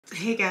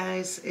Hey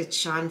guys, it's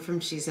Sean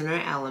from She's in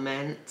Her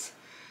Element.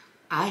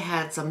 I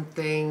had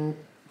something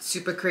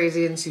super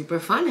crazy and super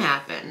fun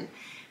happen,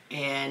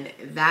 and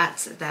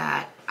that's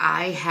that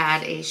I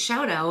had a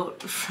shout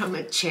out from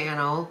a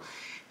channel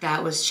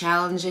that was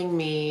challenging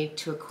me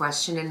to a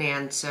question and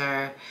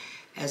answer,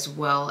 as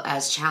well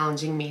as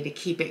challenging me to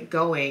keep it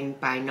going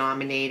by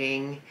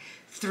nominating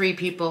 3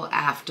 people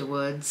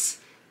afterwards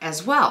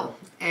as well.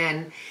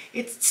 And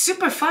it's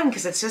super fun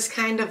because it's just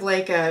kind of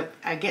like a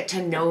get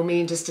to know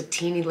me just a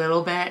teeny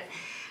little bit.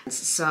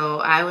 So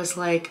I was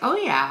like, oh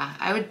yeah,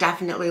 I would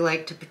definitely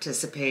like to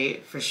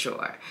participate for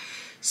sure.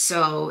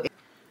 So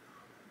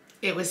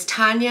it was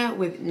Tanya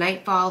with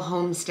Nightfall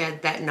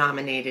Homestead that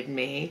nominated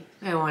me.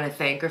 I want to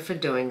thank her for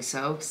doing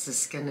so because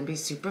this is going to be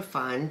super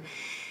fun.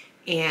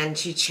 And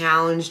she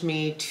challenged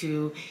me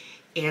to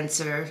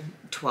answer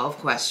 12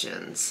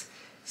 questions.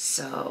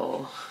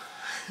 So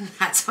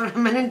that's what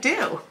I'm gonna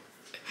do.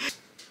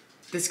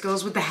 This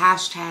goes with the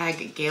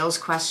hashtag Gail's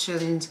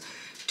Questions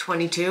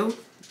 22.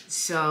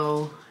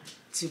 So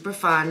super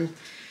fun.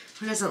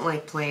 Who doesn't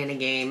like playing a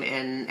game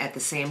and at the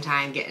same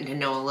time getting to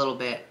know a little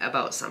bit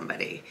about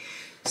somebody?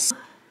 So,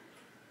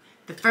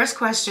 the first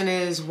question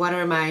is, what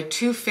are my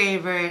 2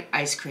 favorite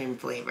ice cream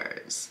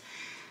flavors?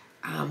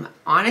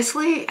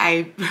 Honestly,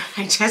 I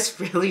just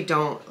really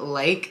don't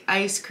like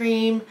ice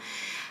cream.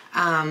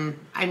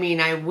 I mean,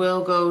 I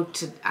will go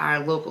to our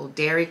local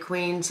Dairy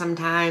Queen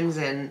sometimes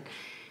and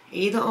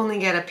either only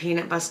get a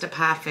peanut butter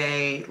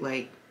parfait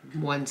like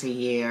once a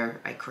year.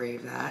 I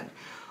crave that.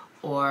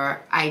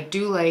 Or I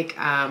do like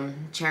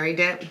cherry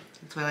dip.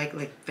 That's why I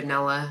like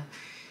vanilla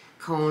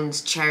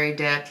cones cherry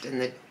dipped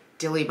and the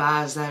dilly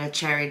bars that are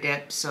cherry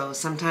dipped. So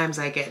sometimes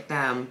I get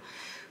them.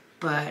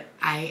 But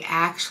I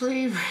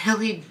actually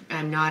really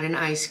am not an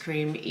ice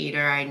cream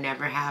eater. I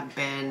never have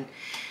been.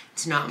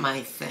 It's not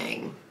my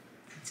thing.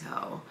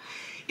 So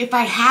if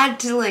I had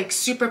to like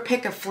super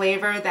pick a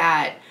flavor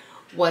that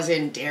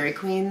wasn't Dairy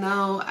Queen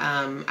though,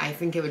 I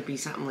think it would be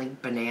something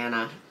like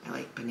banana. I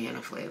like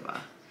banana flavor.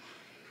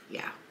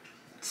 Yeah.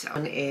 So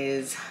one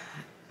is,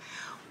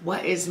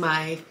 what is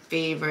my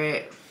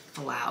favorite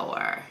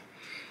flower?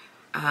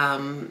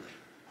 I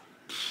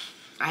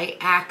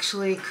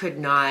actually could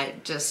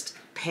not just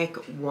pick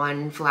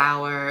one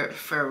flower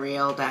for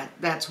real.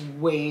 That's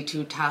way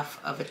too tough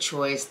of a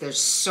choice. There's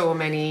so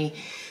many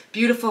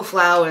beautiful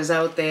flowers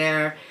out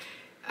there.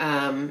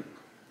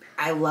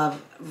 I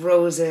love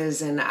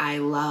roses and I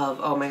love,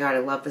 oh my God, I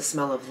love the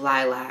smell of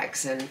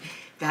lilacs, and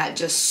that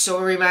just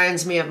so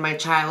reminds me of my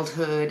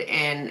childhood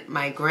and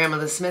my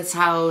grandmother Smith's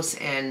house,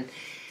 and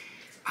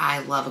I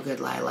love a good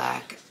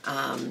lilac.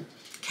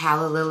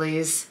 Calla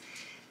lilies.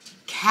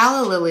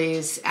 Calla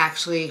lilies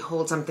actually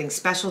hold something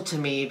special to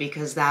me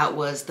because that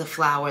was the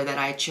flower that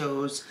I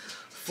chose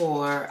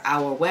for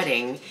our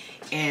wedding,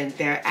 and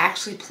they're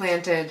actually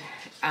planted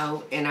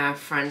out in our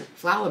front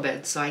flower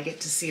bed, so I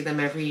get to see them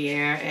every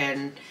year,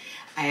 and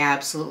I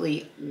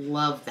absolutely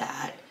love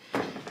that.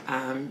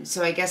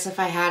 So I guess if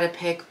I had to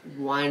pick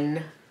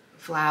one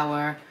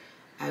flower,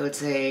 I would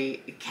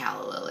say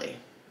calla lily.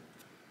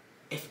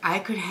 If I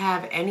could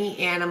have any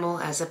animal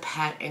as a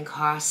pet and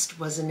cost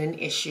wasn't an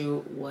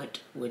issue, what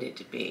would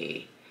it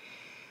be?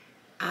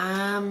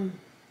 I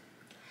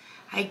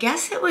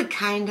guess it would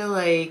kind of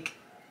like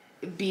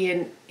be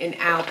an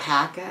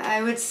alpaca,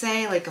 I would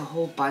say, like a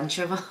whole bunch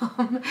of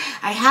them.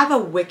 I have a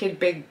wicked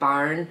big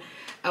barn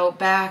out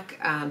back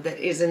that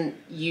isn't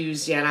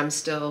used yet. I'm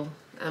still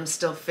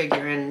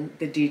figuring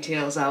the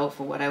details out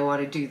for what I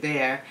want to do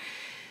there.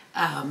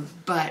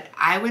 But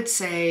I would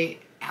say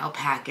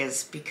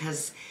alpacas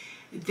because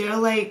they're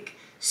like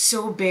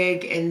so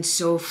big and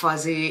so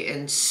fuzzy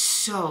and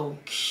so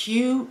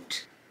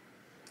cute.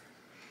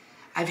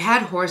 I've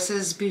had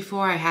horses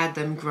before. I had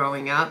them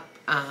growing up,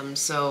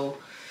 so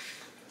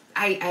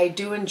I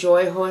do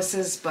enjoy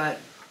horses, but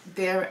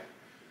they're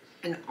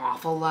an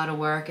awful lot of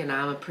work, and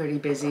I'm a pretty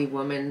busy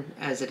woman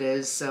as it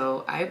is,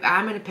 so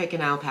I'm going to pick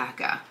an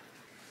alpaca.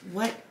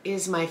 What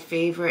is my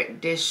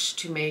favorite dish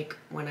to make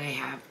when I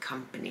have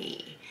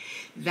company?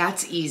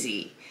 That's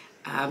easy.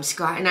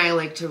 Scott and I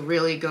like to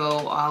really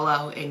go all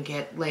out and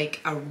get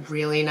like a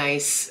really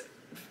nice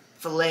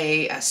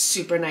fillet, a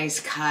super nice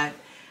cut.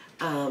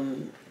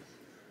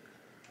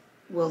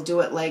 We'll do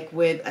it like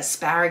with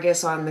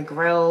asparagus on the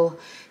grill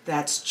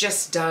that's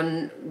just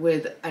done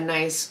with a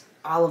nice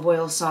olive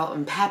oil, salt,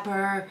 and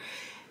pepper.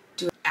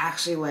 Do it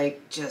actually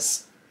like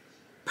just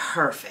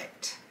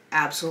perfect,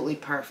 absolutely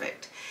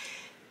perfect.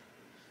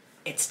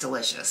 It's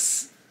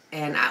delicious.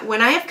 And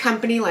when I have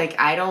company, like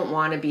I don't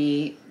want to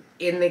be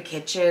in the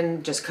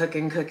kitchen just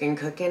cooking.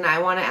 I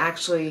want to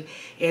actually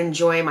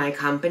enjoy my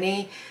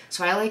company.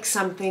 So I like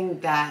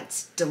something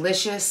that's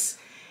delicious,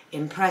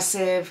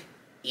 impressive,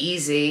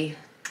 easy.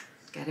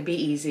 Gotta be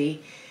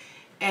easy.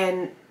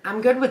 And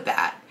I'm good with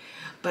that.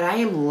 But I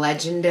am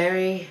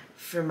legendary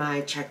for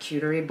my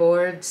charcuterie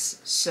boards,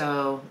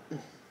 so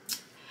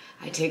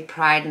I take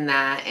pride in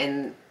that,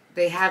 and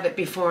they have it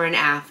before and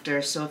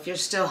after, so if you're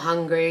still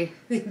hungry,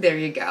 there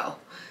you go.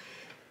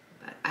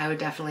 But I would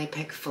definitely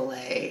pick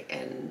filet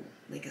and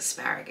like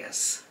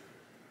asparagus.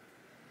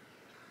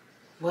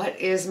 What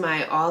is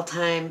my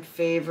all-time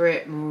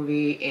favorite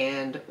movie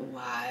and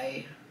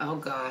why? Oh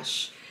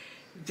gosh.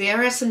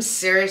 There are some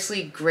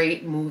seriously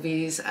great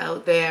movies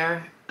out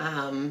there.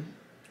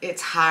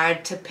 It's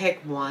hard to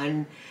pick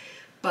one,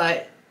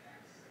 but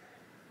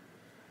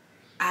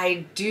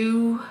I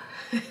do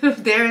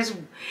there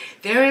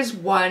is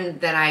one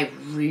that I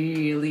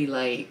really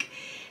like,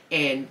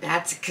 and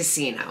that's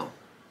Casino.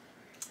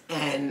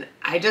 And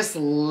I just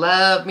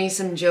love me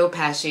some Joe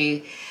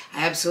Pesci.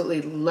 I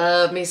absolutely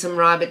love me some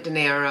Robert De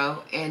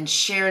Niro. And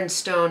Sharon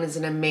Stone is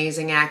an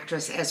amazing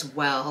actress as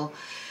well.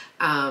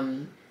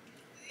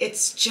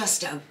 It's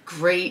just a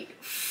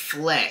great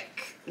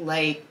flick.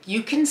 Like,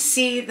 you can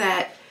see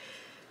that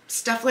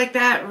stuff like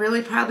that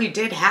really probably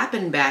did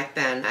happen back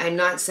then. I'm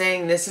not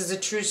saying this is a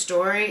true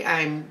story.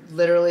 I'm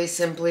literally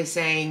simply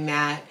saying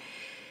that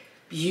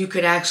you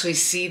could actually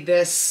see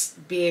this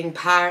being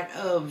part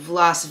of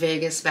Las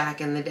Vegas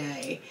back in the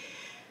day.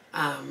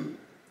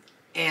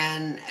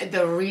 And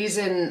the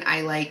reason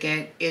I like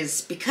it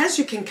is because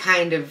you can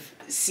kind of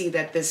see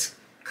that this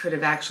could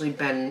have actually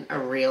been a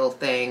real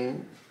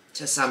thing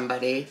to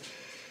somebody.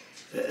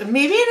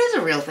 Maybe it is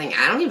a real thing.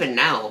 I don't even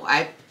know.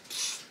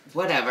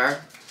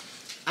 Whatever.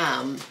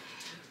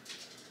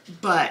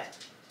 But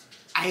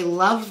I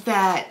love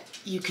that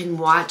you can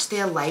watch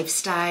their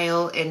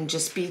lifestyle and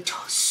just be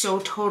so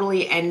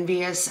totally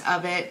envious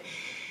of it,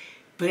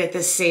 but at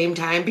the same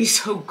time be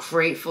so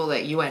grateful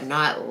that you are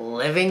not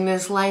living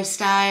this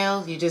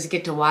lifestyle. You just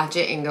get to watch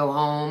it and go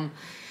home.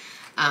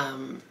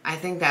 I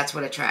think that's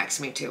what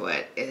attracts me to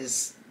it,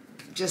 is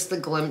just the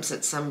glimpse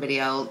at somebody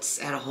else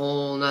at a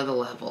whole nother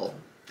level.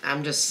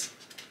 I'm just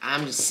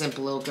a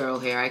simple little girl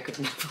here. I could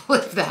never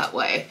live that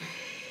way.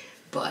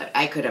 But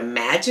I could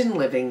imagine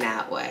living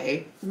that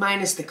way,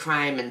 minus the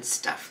crime and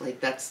stuff. Like,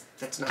 that's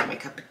not my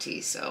cup of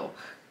tea, so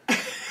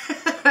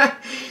I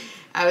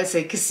would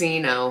say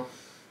Casino.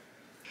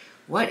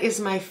 What is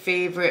my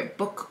favorite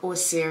book or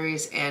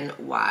series and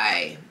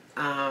why?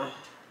 I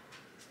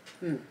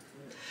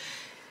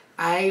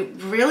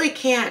really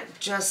can't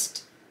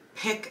just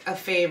pick a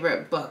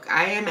favorite book.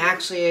 I am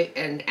actually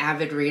an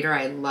avid reader.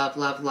 I love,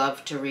 love,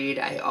 love to read.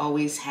 I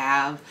always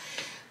have.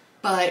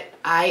 But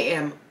I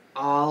am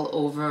all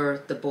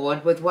over the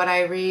board with what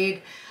I read.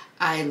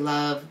 I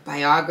love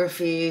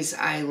biographies.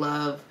 I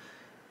love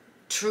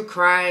true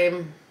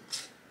crime.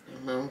 I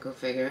don't know, go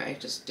figure. I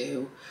just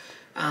do.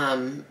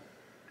 I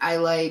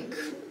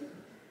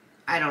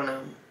don't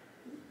know.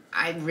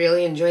 I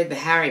really enjoyed the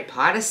Harry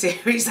Potter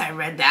series. I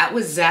read that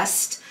with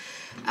zest.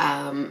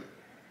 I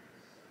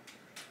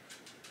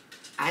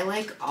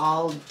like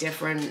all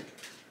different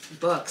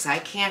books. I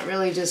can't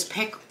really just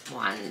pick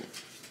one.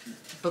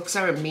 Books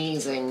are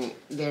amazing.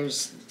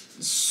 There's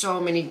so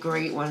many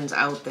great ones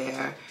out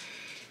there.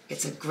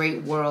 It's a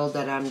great world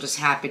that I'm just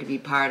happy to be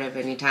part of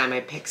anytime I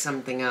pick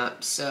something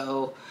up.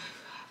 So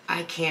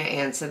I can't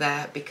answer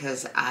that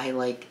because I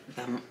like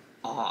them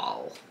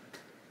all.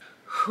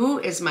 Who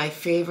is my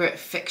favorite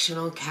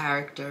fictional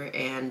character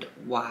and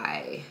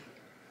why?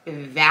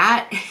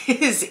 That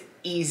is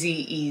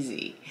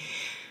easy.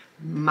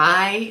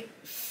 My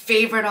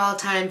favorite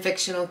all-time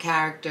fictional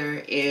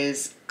character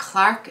is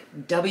Clark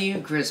W.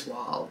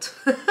 Griswold.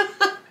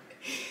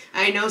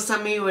 I know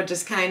some of you are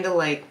just kind of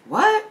like,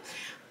 what?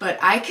 But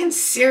I can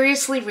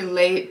seriously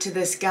relate to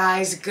this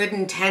guy's good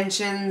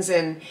intentions,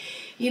 and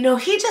you know,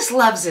 he just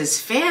loves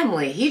his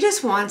family. He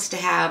just wants to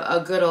have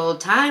a good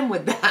old time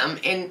with them,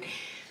 and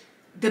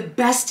the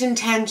best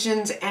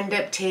intentions end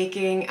up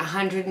taking a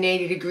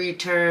 180-degree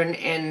turn,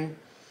 and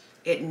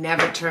it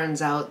never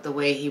turns out the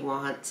way he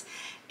wants.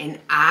 And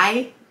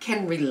I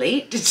can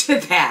relate to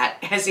that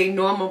as a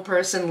normal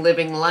person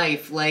living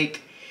life.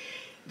 Like,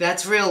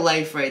 that's real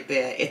life right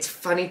there. It's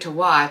funny to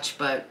watch,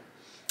 but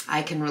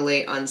I can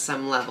relate on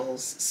some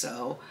levels.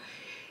 So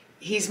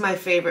he's my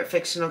favorite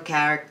fictional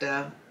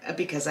character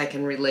because I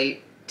can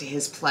relate to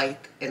his plight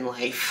in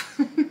life.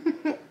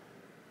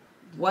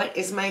 What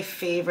is my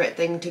favorite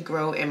thing to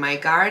grow in my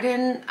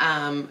garden?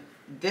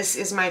 This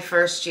is my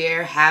first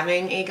year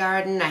having a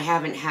garden. I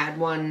haven't had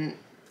one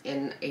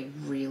in a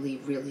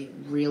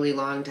really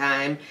long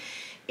time.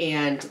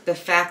 And the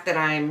fact that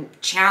I'm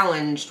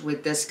challenged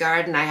with this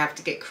garden, I have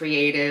to get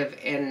creative,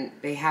 and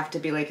they have to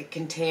be like a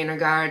container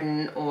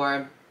garden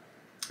or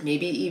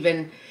maybe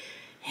even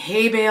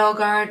hay bale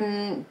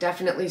garden,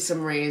 definitely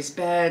some raised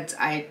beds.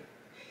 I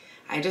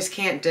just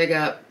can't dig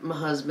up my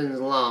husband's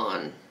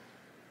lawn.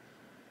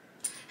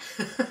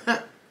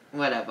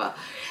 Whatever.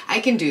 I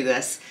can do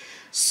this.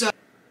 So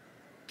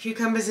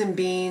cucumbers and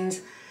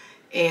beans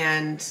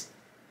and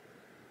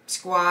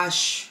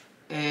squash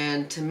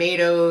and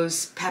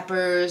tomatoes,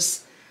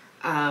 peppers,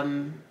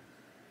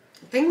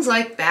 things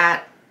like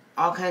that,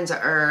 all kinds of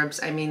herbs.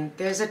 I mean,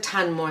 there's a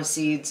ton more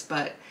seeds,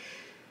 but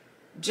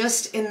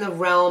just in the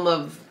realm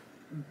of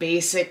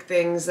basic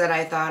things that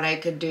I thought I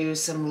could do,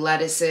 some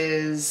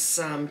lettuces,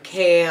 some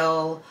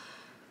kale,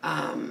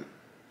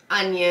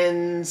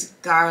 onions,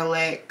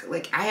 garlic.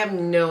 Like, I have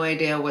no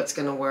idea what's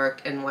going to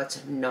work and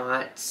what's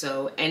not.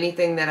 So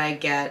anything that I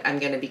get, I'm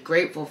going to be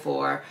grateful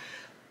for.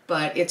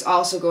 but it's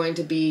also going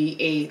to be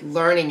a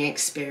learning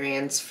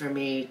experience for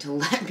me to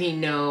let me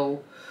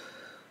know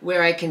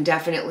where I can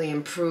definitely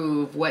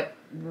improve, what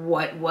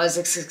was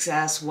a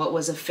success, what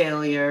was a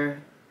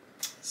failure.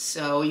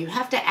 So you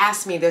have to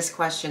ask me this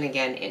question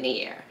again in a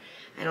year.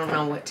 I don't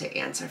know what to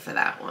answer for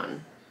that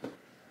one.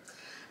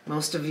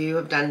 Most of you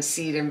have done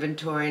seed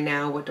inventory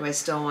now. What do I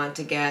still want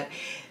to get?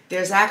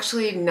 There's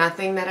actually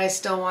nothing that I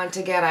still want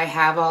to get. I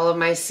have all of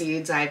my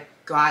seeds. I've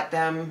got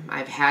them.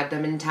 I've had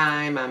them in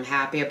time. I'm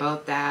happy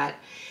about that.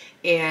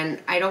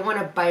 And I don't want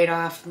to bite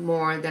off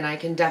more than I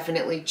can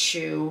definitely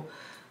chew,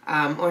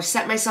 or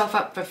set myself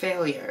up for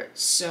failure.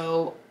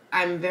 So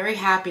I'm very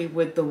happy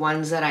with the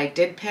ones that I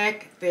did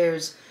pick.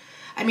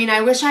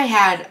 I wish I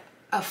had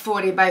a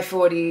 40 by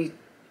 40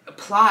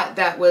 plot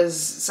that was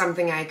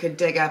something I could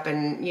dig up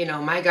and,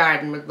 my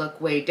garden would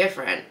look way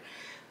different.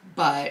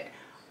 But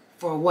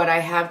for what I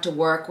have to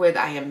work with,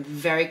 I am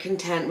very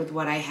content with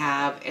what I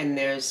have, and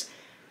there's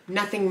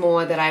nothing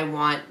more that I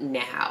want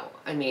now.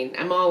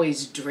 I'm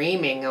always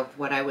dreaming of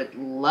what I would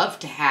love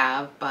to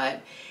have,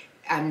 but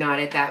I'm not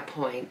at that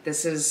point.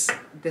 This is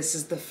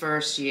the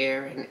first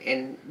year,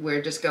 and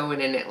we're just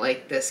going in it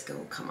like this. Go,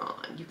 come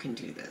on, you can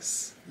do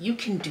this. You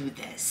can do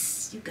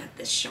this. You got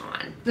this,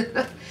 Sean.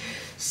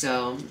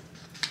 So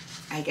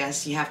I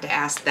guess you have to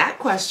ask that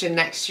question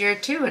next year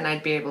too, and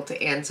I'd be able to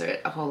answer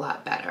it a whole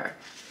lot better.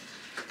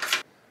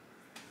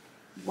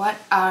 What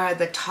are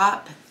the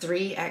top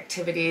 3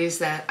 activities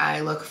that I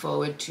look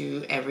forward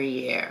to every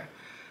year?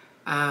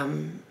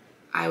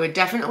 I would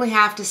definitely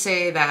have to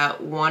say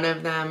that one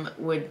of them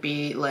would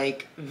be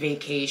like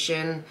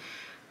vacation.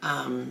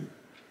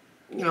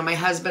 My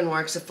husband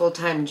works a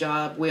full-time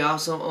job. We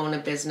also own a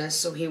business,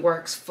 so he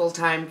works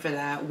full-time for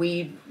that.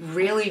 We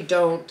really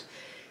don't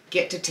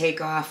get to take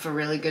off for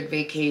really good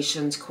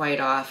vacations quite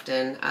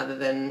often, other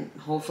than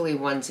hopefully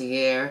once a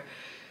year.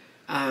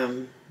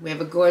 We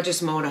have a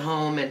gorgeous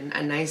motorhome and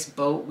a nice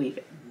boat we've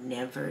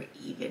never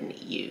even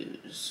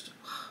used.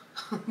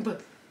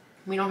 But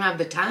we don't have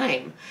the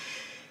time.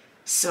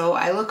 So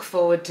I look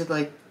forward to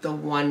like the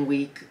 1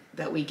 week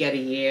that we get a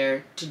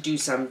year to do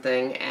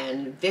something.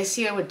 And this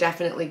year we're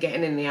definitely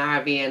getting in the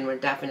RV and we're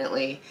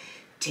definitely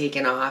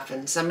taking off.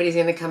 And somebody's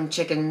going to come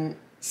chicken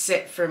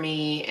sit for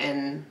me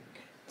and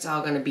it's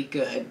all going to be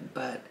good.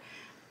 But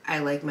I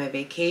like my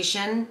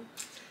vacation.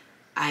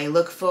 I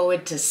look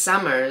forward to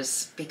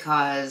summers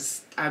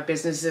because our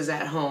business is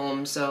at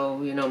home. So,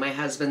 my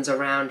husband's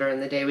around during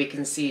the day. We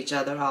can see each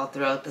other all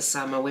throughout the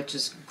summer, which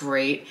is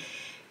great.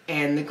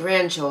 And the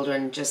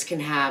grandchildren just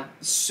can have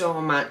so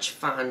much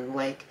fun.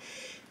 Like,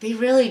 they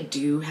really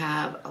do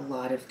have a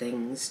lot of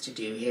things to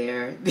do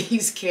here.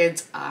 These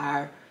kids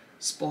are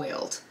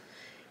spoiled.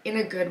 In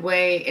a good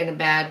way, in a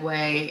bad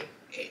way.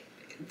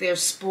 They're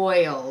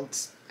spoiled.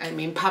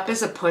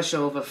 Papa's a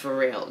pushover for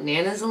real.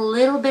 Nana's a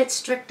little bit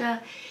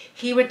stricter.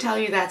 He would tell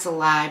you that's a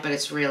lie, but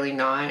it's really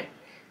not.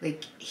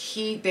 Like,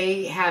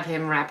 they have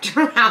him wrapped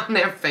around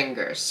their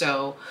finger.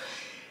 So,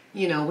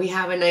 we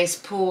have a nice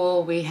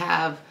pool. We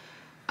have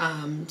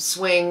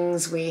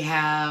swings. We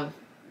have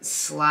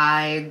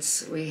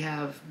slides. We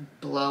have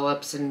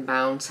blow-ups and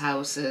bounce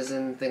houses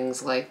and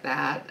things like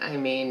that.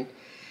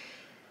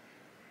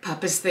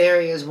 Papa's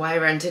theory is, why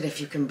rent it if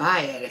you can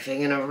buy it? If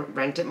you're going to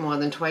rent it more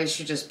than twice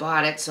you just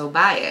bought it, so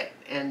buy it.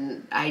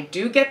 And I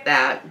do get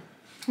that.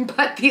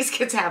 But these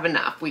kids have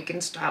enough. We can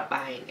stop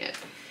buying it.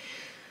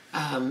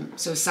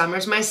 So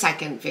summer's my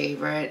second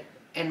favorite.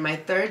 And my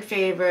third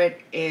favorite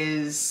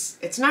is,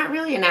 it's not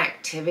really an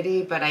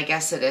activity, but I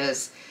guess it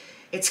is.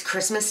 It's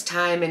Christmas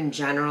time in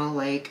general.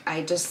 Like,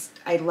 I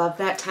love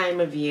that time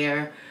of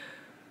year.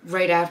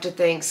 Right after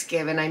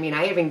Thanksgiving.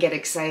 I even get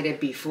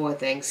excited before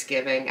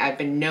Thanksgiving. I've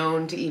been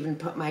known to even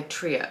put my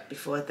tree up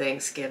before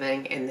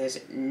Thanksgiving, and there's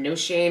no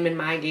shame in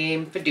my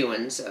game for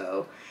doing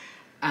so.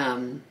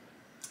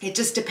 It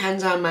just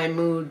depends on my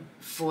mood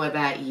for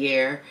that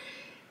year.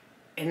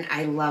 And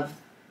I love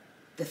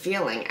the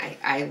feeling.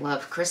 I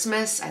love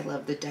Christmas. I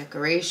love the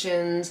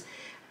decorations,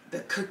 the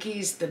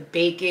cookies, the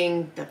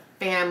baking, the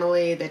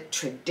family, the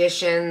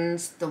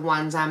traditions, the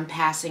ones I'm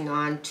passing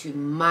on to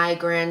my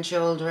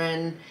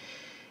grandchildren.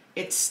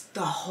 It's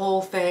the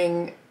whole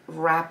thing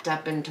wrapped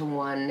up into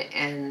one,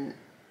 and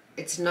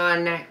it's not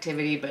an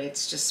activity, but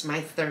it's just my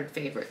third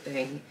favorite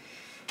thing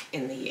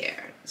in the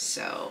year.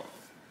 So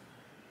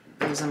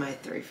those are my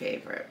 3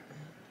 favorite.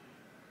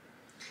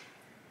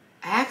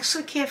 I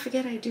actually can't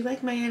forget I do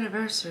like my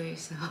anniversary,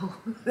 so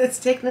that's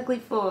technically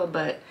 4,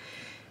 but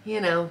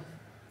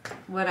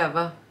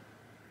whatever.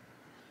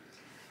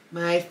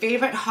 My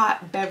favorite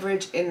hot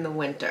beverage in the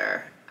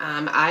winter.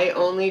 I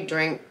only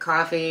drink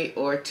coffee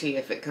or tea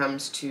if it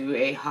comes to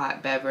a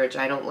hot beverage.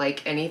 I don't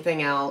like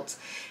anything else,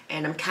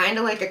 and I'm kind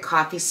of like a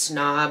coffee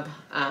snob.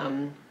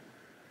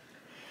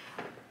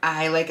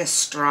 I like a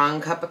strong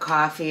cup of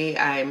coffee.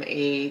 I'm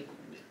a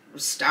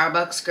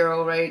Starbucks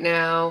girl right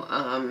now.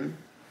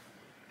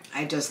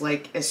 I just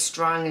like as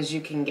strong as you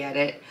can get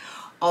it.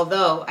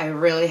 Although I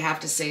really have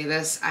to say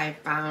this, I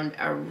found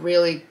a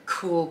really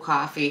cool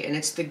coffee, and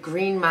it's the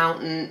Green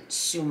Mountain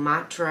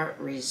Sumatra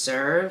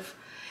Reserve.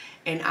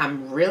 And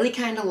I'm really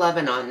kind of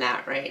loving on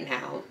that right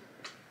now.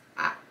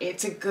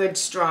 It's a good,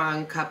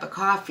 strong cup of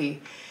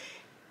coffee.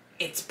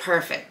 It's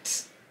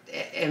perfect.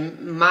 And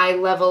my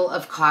level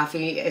of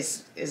coffee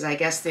is I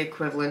guess the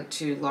equivalent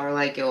to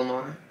Lorelai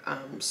Gilmore.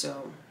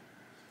 So,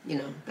 you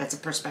know, that's a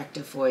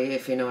perspective for you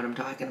if you know what I'm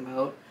talking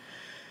about.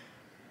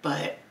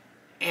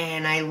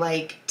 And I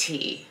like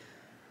tea.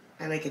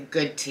 I like a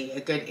good tea,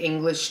 a good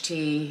English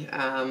tea.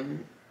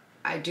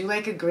 I do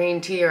like a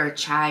green tea or a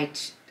chai.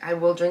 I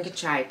will drink a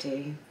chai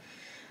tea.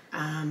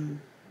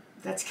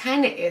 That's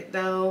kind of it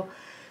though.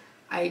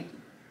 I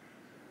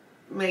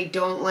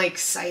don't like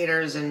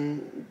ciders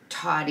and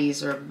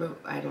toddies, or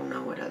I don't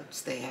know what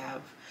else they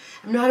have.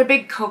 I'm not a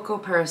big cocoa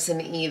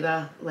person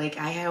either. Like,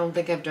 I don't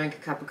think I've drank a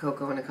cup of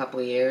cocoa in a couple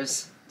of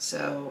years.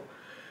 So,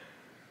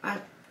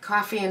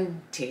 coffee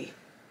and tea.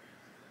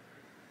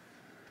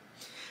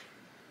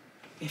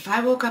 If I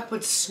woke up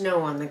with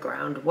snow on the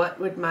ground, what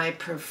would my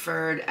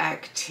preferred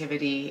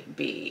activity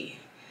be?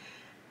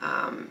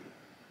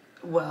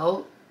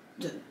 Well,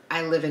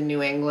 I live in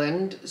New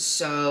England,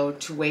 so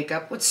to wake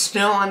up with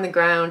snow on the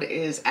ground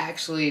is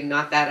actually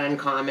not that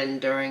uncommon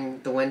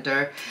during the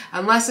winter.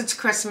 Unless it's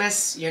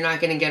Christmas, you're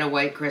not going to get a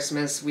white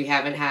Christmas. We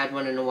haven't had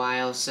one in a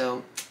while,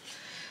 so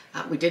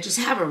we did just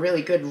have a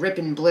really good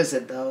ripping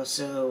blizzard though,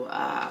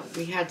 so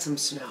we had some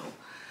snow.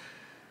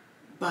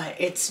 But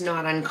it's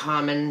not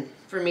uncommon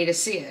for me to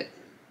see it.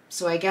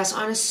 So I guess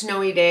on a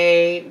snowy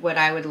day, what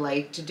I would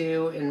like to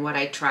do and what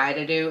I try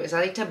to do is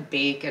I like to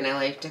bake and I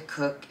like to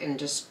cook and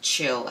just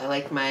chill. I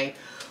like my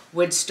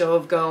wood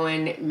stove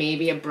going,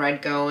 maybe a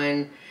bread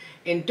going,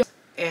 and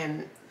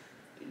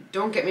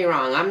don't get me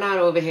wrong, I'm not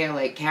over here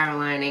like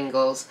Caroline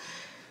Ingalls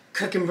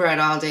cooking bread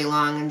all day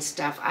long and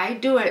stuff. I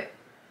do it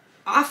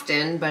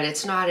often, but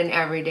it's not an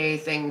everyday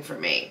thing for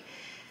me.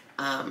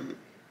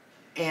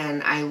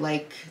 And I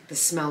like the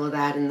smell of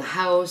that in the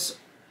house,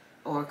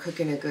 or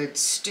cooking a good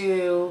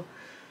stew,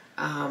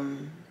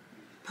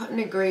 putting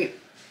a great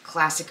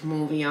classic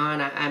movie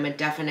on. I'm a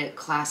definite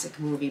classic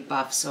movie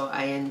buff, so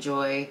I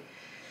enjoy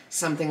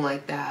something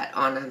like that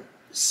on a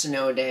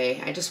snow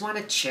day. I just want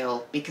to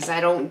chill because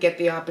I don't get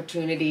the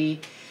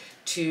opportunity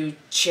to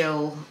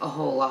chill a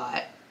whole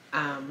lot.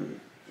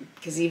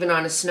 Because even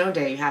on a snow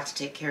day, you have to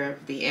take care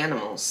of the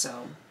animals,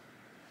 so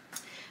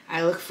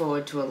I look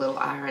forward to a little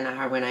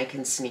R&R when I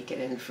can sneak it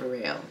in for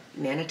real.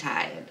 Nana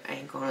tired, I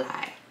ain't gonna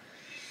lie.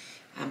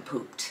 I'm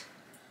pooped.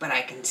 But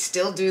I can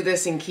still do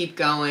this and keep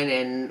going,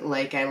 and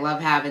like I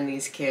love having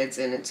these kids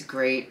and it's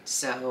great,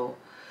 so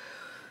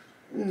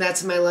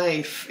that's my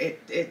life.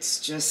 It's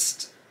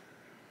just,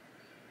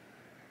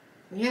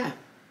 yeah.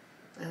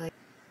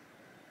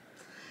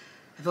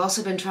 I've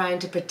also been trying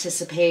to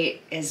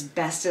participate as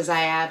best as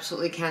I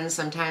absolutely can.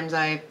 Sometimes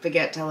I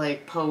forget to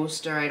like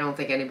post, or I don't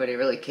think anybody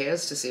really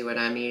cares to see what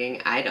I'm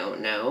eating. I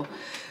don't know.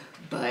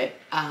 But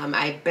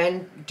I've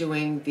been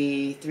doing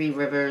the 3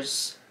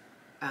 Rivers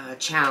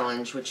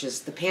challenge, which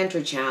is the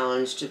pantry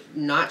challenge, to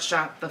not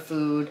shop the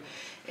food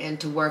and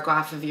to work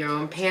off of your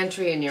own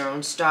pantry and your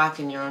own stock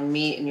and your own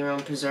meat and your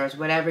own preserves,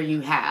 whatever you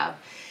have.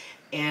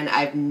 And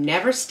I've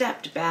never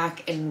stepped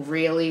back and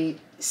really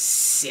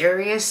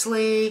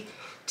seriously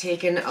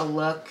taken a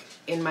look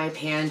in my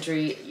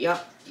pantry.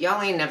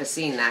 Y'all ain't never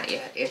seen that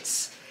yet.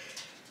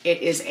 It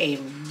is a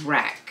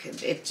wreck.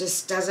 It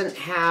just doesn't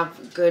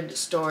have good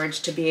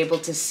storage to be able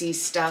to see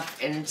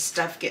stuff, and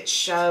stuff gets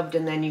shoved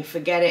and then you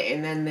forget it,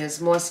 and then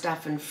there's more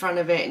stuff in front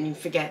of it and you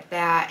forget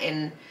that.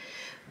 And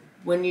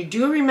when you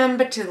do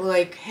remember to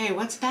like, hey,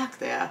 what's back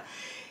there?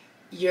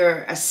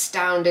 You're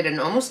astounded and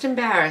almost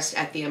embarrassed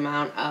at the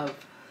amount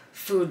of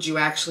food you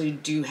actually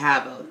do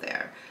have out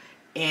there.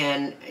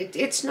 And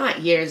it's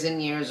not years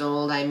and years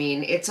old. I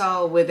mean, it's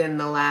all within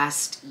the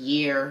last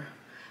year.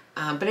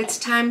 But it's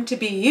time to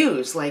be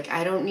used. Like,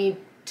 I don't need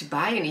to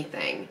buy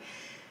anything.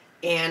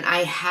 And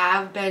I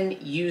have been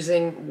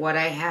using what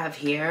I have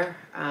here.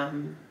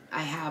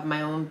 I have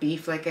my own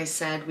beef, like I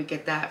said. We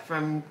get that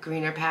from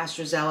Greener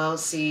Pastures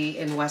LLC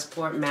in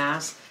Westport,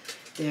 Mass.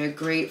 They're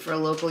great for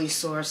locally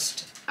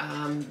sourced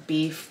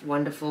beef.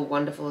 Wonderful,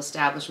 wonderful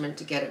establishment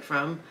to get it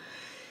from.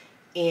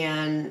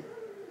 And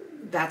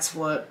that's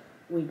what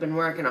we've been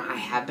working on. I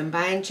have been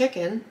buying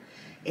chicken.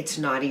 It's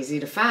not easy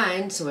to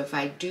find, so if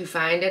I do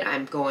find it,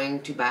 I'm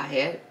going to buy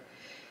it.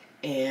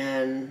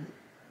 And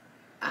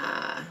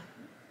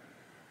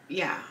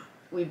yeah,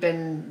 we've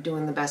been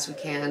doing the best we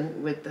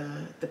can with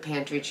the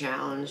pantry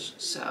challenge,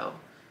 so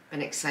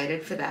been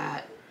excited for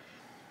that.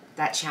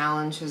 That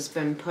challenge has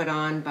been put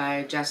on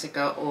by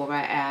Jessica over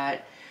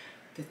at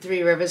the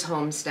 3 Rivers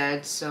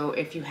Homestead, so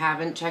if you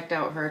haven't checked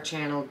out her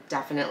channel,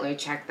 definitely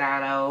check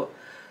that out.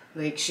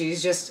 Like,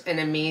 she's just an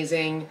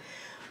amazing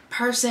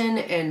person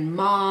and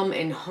mom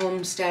and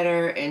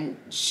homesteader, and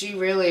she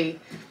really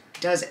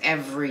does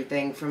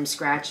everything from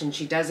scratch, and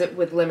she does it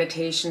with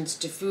limitations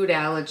to food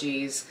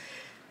allergies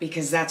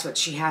because that's what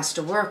she has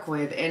to work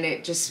with, and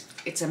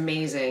it's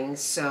amazing.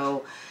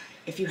 So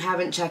if you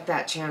haven't checked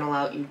that channel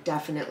out, you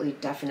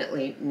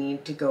definitely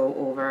need to go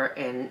over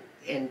and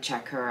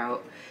check her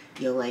out.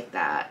 You'll like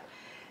that.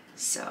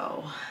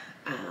 So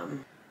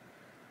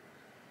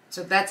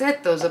So that's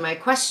it. Those are my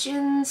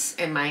questions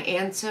and my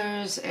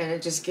answers, and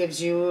it just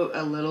gives you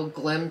a little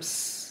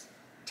glimpse,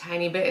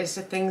 tiny bit, as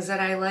to things that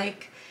I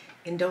like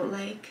and don't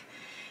like.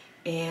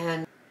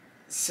 And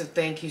so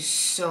thank you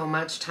so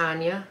much,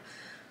 Tanya,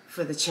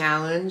 for the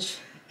challenge.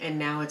 And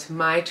now it's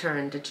my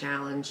turn to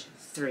challenge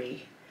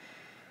 3.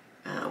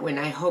 When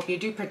I hope you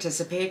do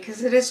participate,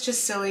 because it is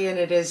just silly and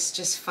it is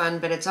just fun,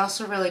 but it's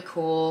also really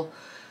cool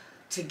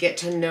to get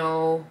to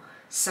know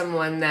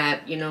someone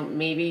that, you know,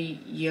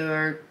 maybe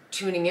you're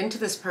tuning into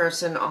this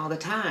person all the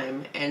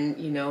time and,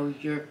 you know,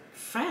 you're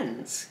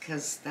friends,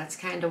 because that's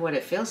kind of what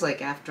it feels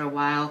like after a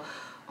while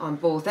on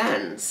both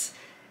ends.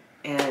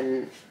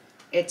 And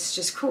it's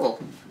just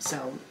cool.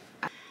 So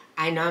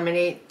I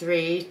nominate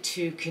 3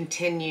 to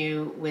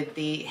continue with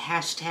the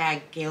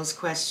hashtag Gail's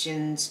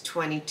Questions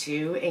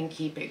 22 and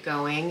keep it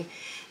going.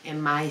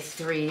 And my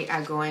 3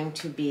 are going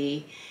to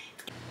be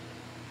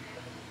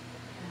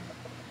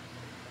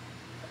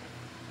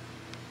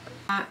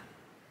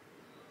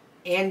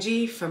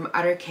Angie from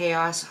Utter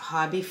Chaos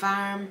Hobby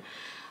Farm.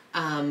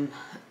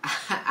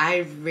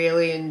 I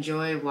really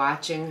enjoy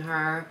watching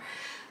her.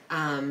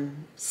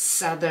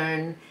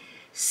 Southern,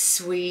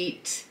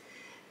 sweet.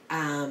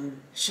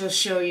 She'll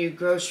show you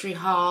grocery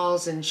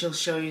hauls and she'll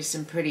show you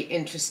some pretty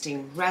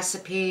interesting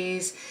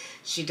recipes.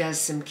 She does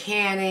some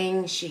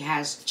canning. She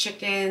has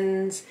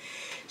chickens.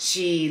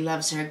 She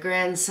loves her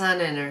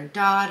grandson and her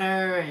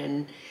daughter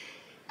and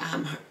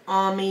her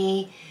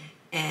Ami.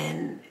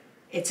 And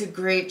it's a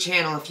great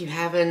channel. If you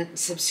haven't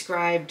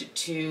subscribed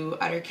to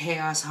Utter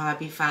Chaos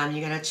Hobby Farm,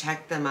 you gotta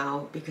check them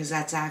out, because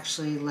that's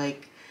actually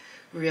like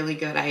really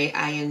good.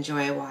 I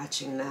enjoy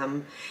watching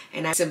them.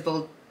 And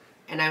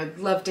I would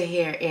love to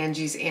hear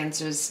Angie's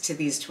answers to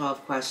these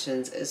 12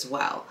 questions as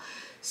well.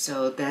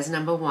 So there's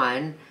number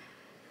 1.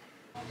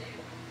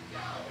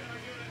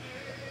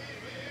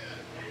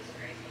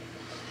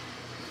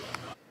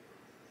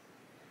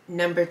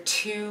 Number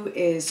 2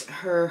 is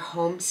her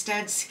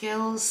homestead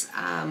skills,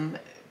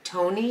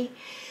 Toni.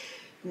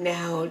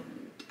 Now,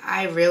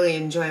 I really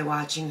enjoy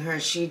watching her.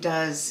 She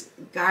does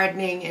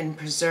gardening and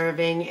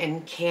preserving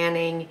and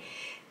canning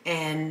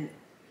and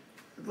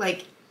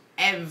like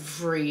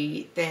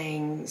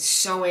everything,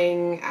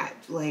 sewing,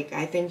 like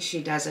I think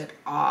she does it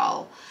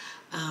all.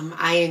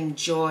 I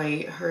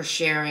enjoy her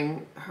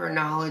sharing her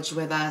knowledge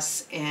with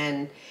us,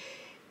 and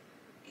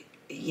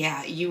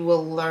yeah, you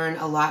will learn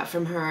a lot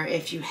from her.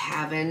 If you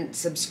haven't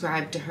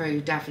subscribed to her,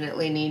 you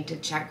definitely need to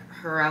check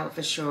her out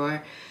for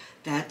sure.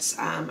 That's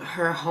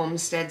her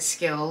homestead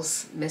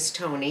skills, Miss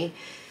Toni.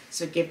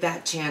 So give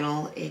that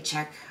channel a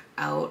check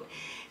out.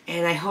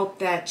 And I hope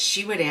that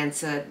she would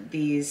answer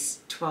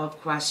these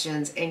 12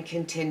 questions and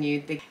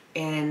continue.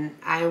 And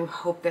I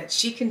hope that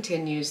she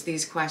continues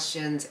these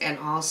questions and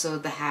also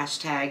the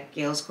hashtag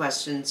Gail's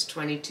Questions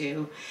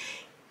 22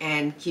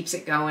 and keeps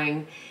it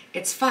going.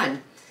 It's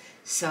fun.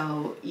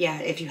 So yeah,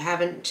 if you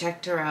haven't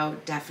checked her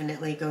out,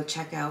 definitely go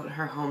check out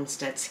her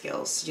homestead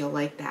skills. You'll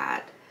like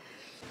that.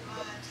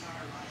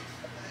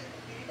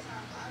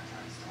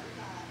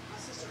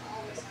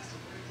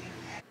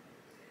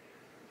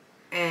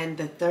 And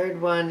the third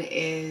one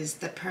is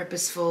the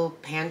Purposeful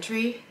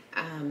Pantry,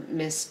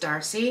 Miss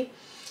Darcy.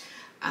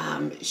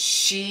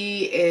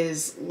 She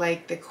is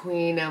like the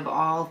queen of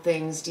all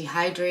things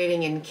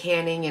dehydrating and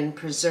canning and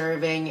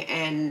preserving.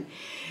 And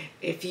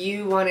if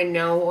you want to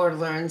know or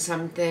learn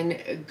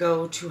something,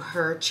 go to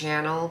her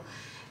channel.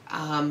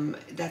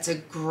 That's a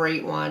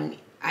great one.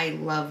 I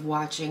love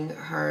watching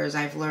hers.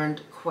 I've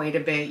learned quite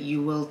a bit.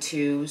 You will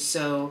too.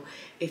 So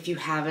if you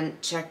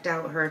haven't checked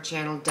out her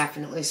channel,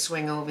 definitely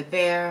swing over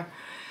there.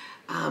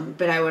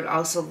 But I would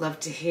also love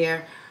to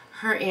hear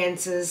her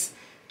answers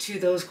to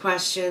those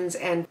questions,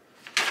 and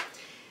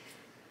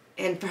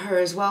for her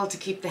as well to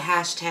keep the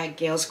hashtag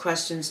Gail's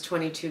Questions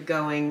 22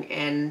 going,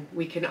 and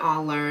we can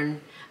all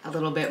learn a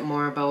little bit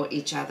more about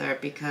each other,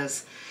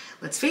 because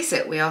let's face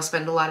it, we all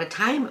spend a lot of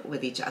time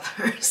with each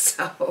other.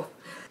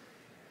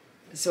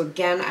 So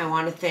again, I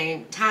want to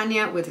thank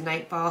Tanya with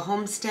Nightfall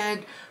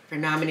Homestead for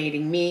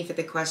nominating me for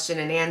the question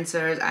and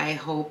answers. I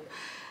hope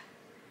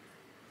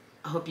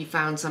you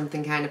found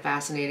something kind of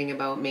fascinating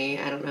about me.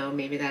 I don't know,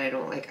 maybe that I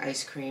don't like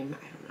ice cream.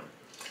 I don't know.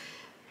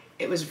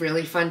 It was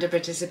really fun to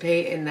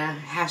participate in the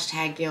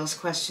hashtag Gail's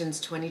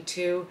Questions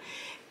 22,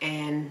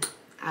 and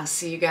I'll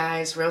see you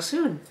guys real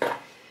soon.